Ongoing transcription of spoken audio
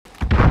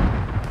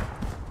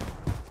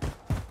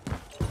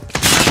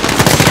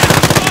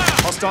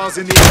Hostiles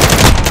in the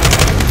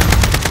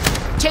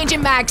air.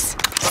 Changing mags.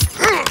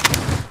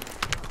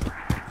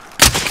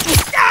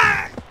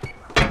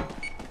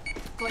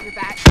 Got your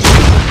back.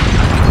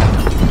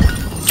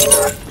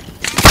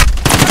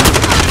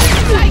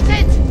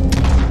 Sighted!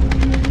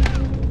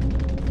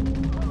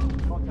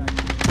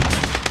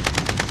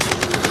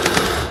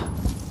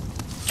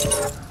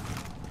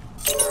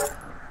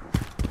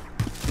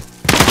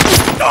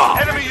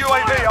 Enemy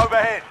UAV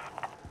overhead.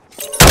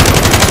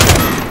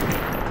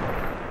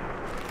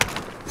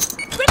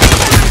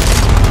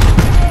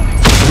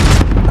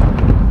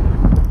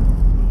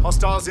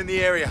 Hostiles in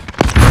the area.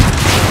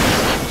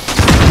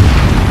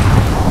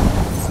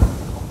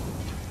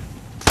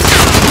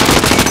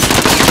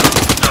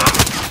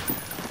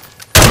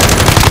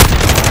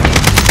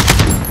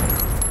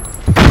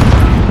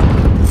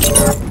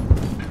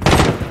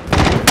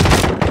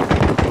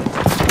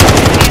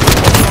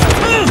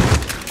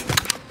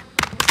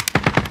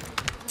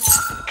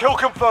 Kill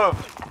confirmed.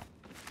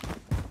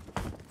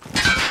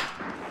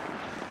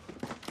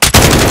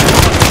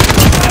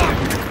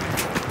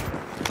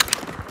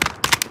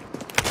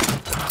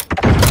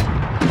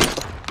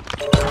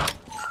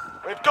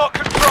 We've got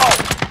control.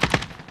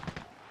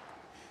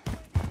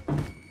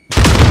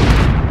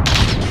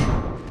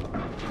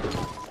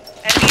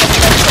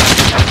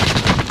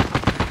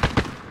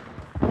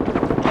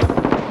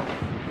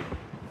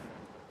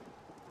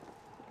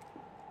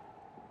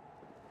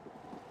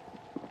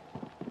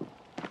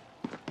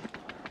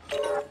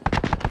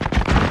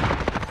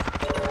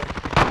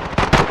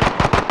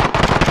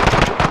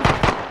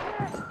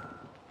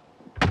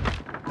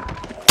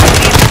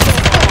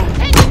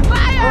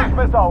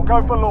 Missile,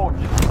 go for launch.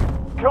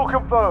 Kill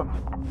confirmed.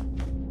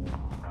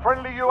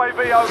 Friendly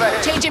UAV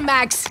overhead. Changing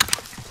mags.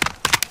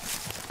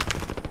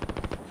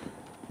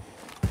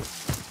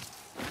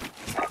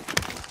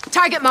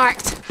 Target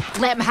marked.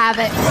 Let him have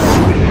it.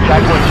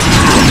 Jack 1.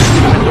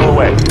 Missile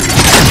away.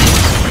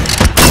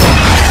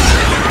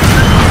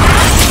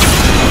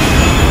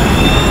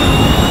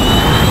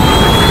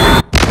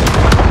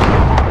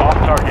 Off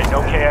target,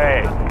 no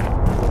KIA.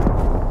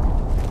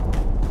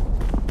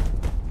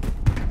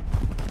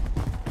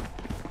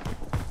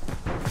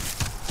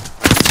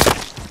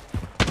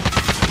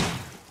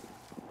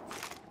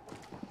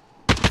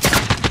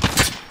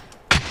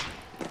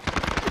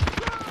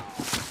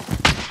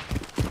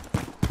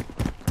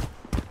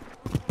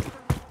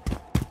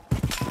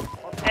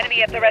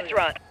 Enemy at the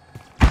restaurant.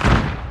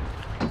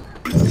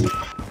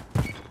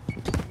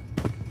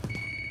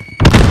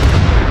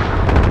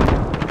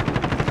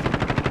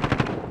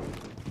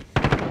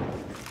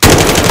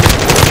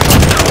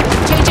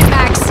 Changing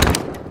mags.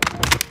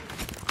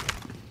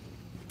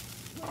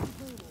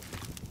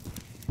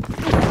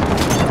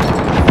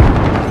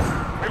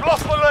 We've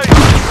lost the lead.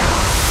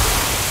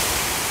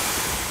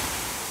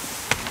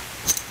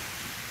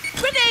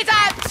 Grenade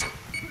out!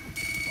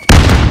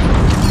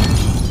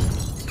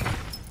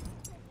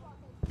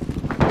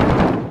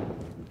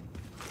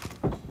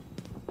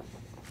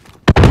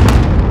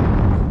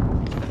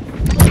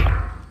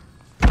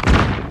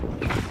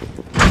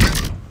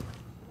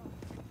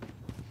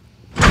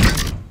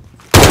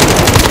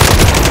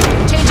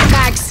 Changing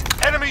mags.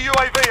 Enemy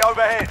UAV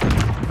overhead.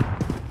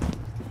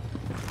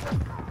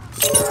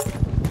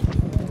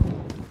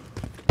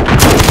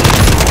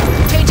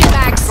 Changing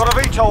mags. Got a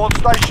VTOL on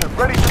station,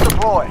 ready to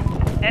deploy.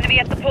 Enemy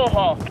at the pool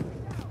hall.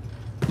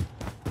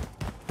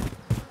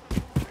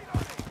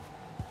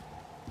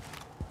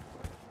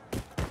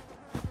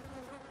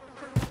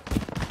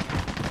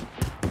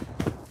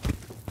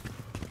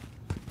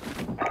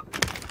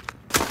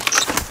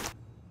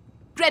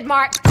 Grid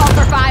marked. Call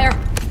for fire.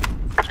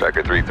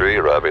 Striker 3-3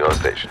 arriving on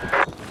station.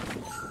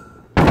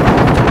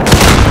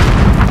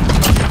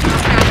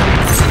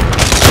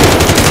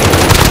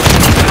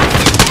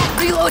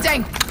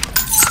 Reloading.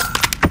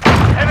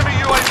 Enemy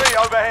UAV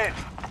overhead.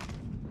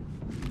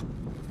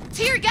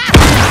 Tear gas.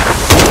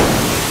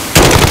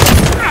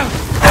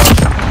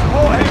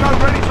 All helo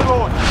ready to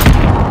launch.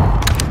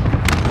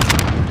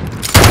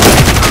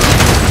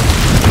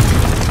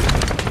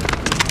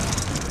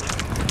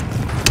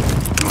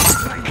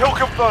 Kill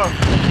confirmed.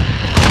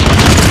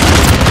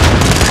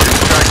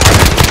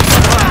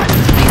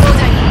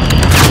 Reloading.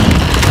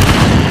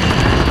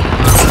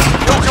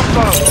 Kill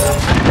confirmed.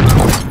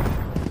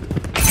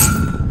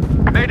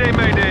 Mayday,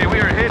 mayday, we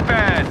are hit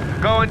bad.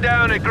 Going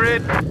down at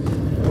grid.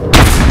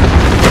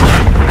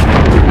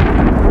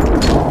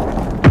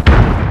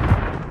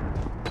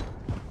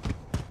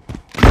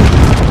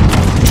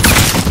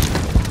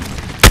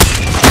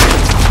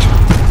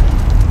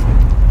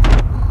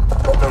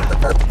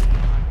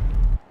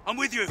 I'm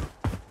with you.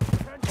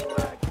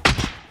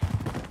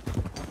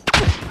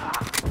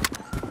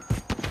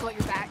 Got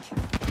your back.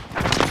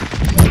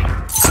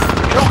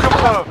 Kill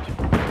confirmed.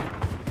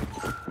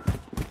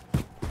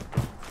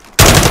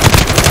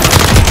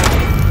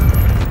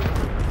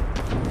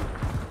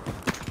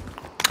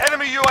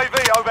 Enemy UAV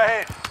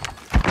overhead.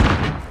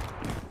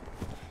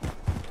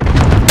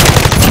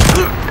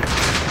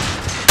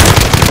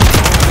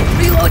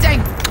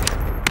 Reloading.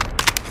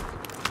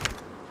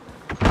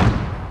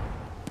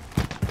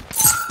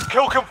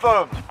 Kill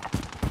confirmed.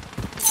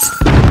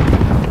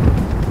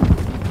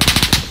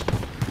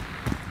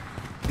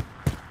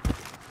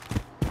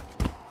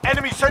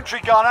 Enemy sentry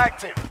gun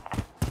active.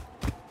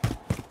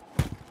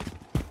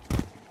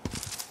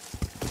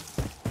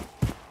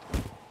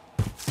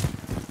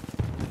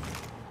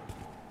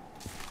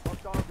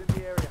 Hostiles in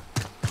the area.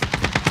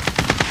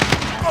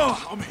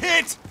 Oh, I'm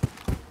hit!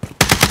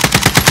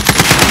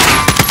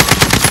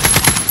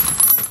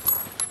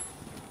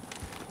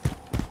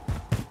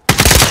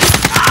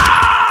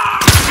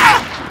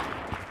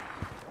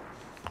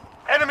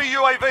 Enemy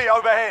UAV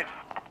overhead.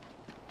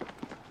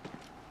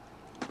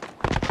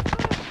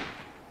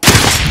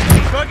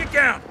 Target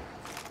down!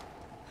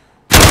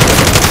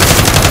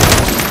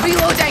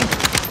 Reloading!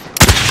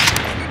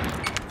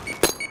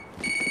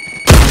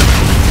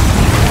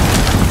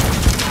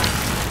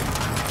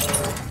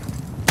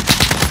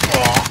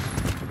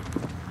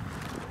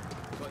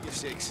 Got your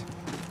six.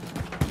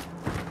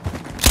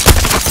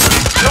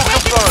 Kill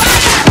confirmed.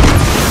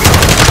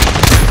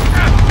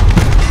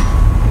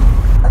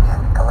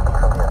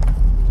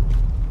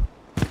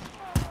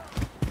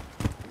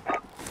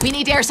 We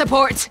need air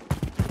support!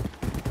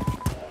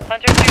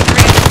 Hunter 2-3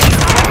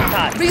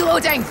 hot.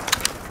 Reloading!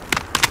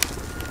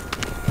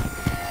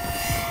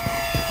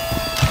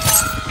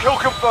 Kill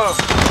confirmed.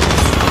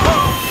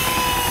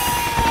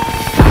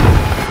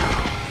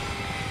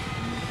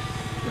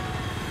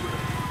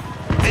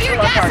 Tear Visual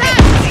on gas target.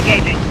 out!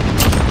 Engaging.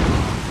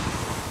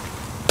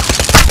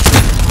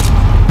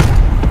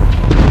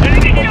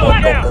 Enemy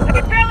look out! I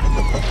can barely...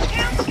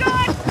 Down,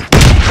 Scott!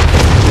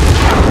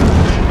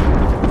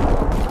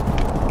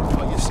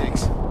 Got your six.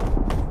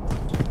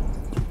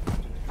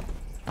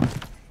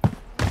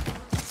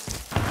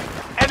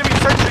 Enemy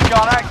sentry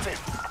gun active.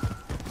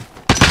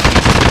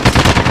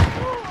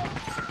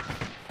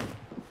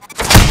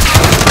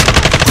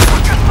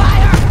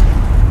 Fire!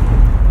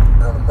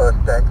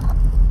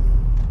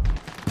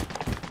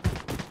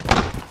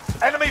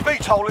 Enemy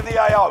VTOL in the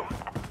AO.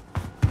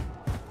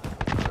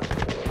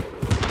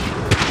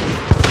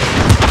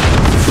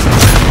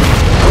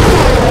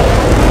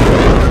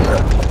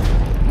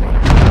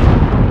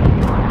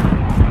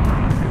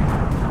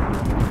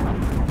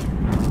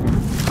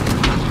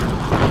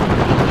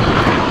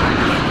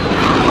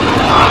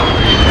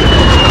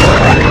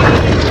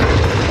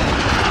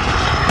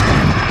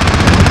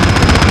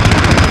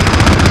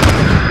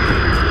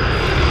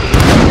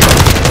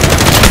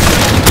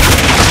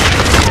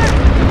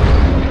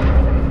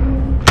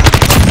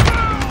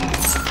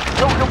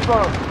 Kill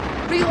confirmed.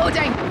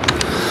 Reloading!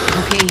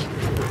 Okay.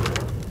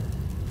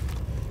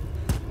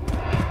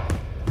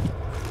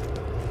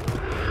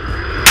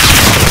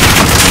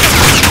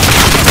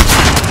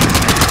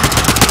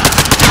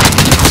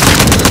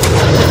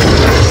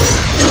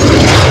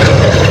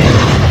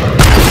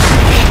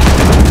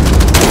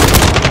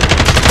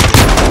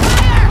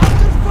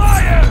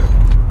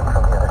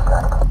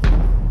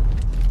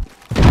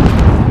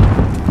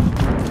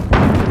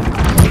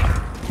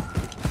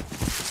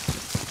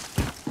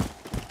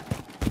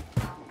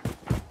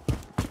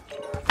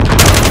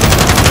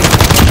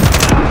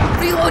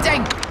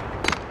 Reloading!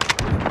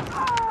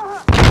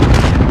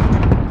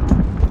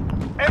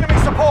 Enemy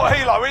support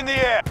helo in the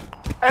air.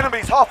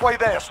 Enemies halfway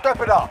there. Step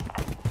it up.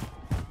 Got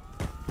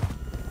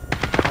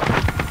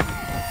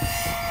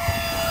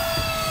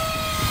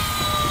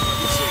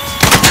your six.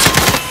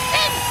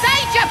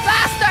 Inside, you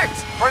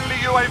bastards! Friendly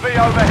UAV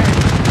overhead.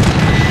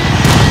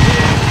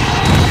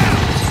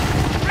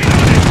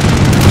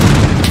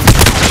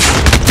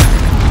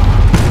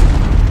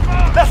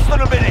 Less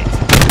than a minute.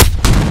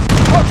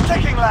 Clock's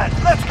ticking, lads.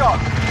 Let's go.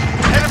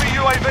 Enemy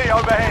UAV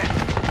overhead.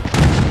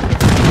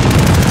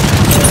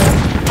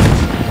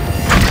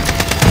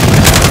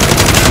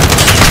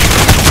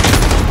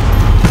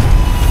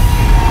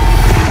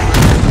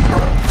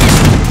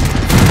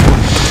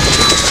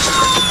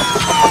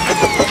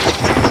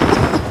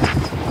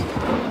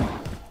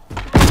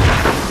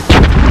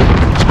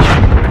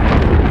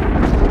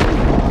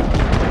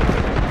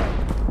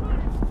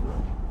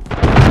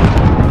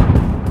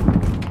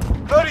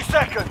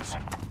 Seconds.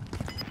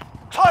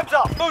 Time's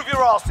up. Move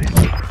your asses.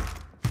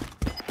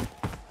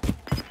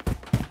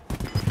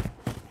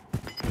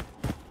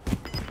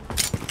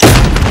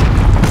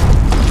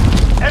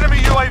 Enemy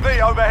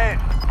UAV overhead.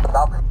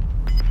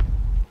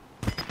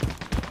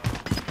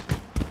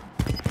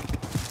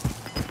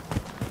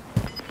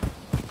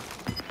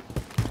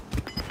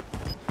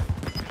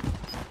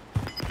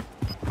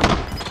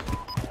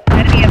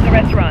 Enemy at the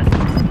restaurant.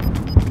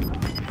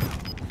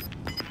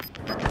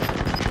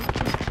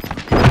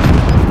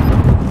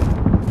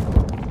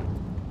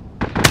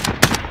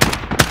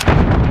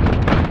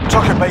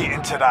 Took a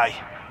beating today.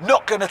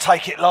 Not gonna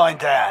take it lying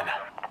down.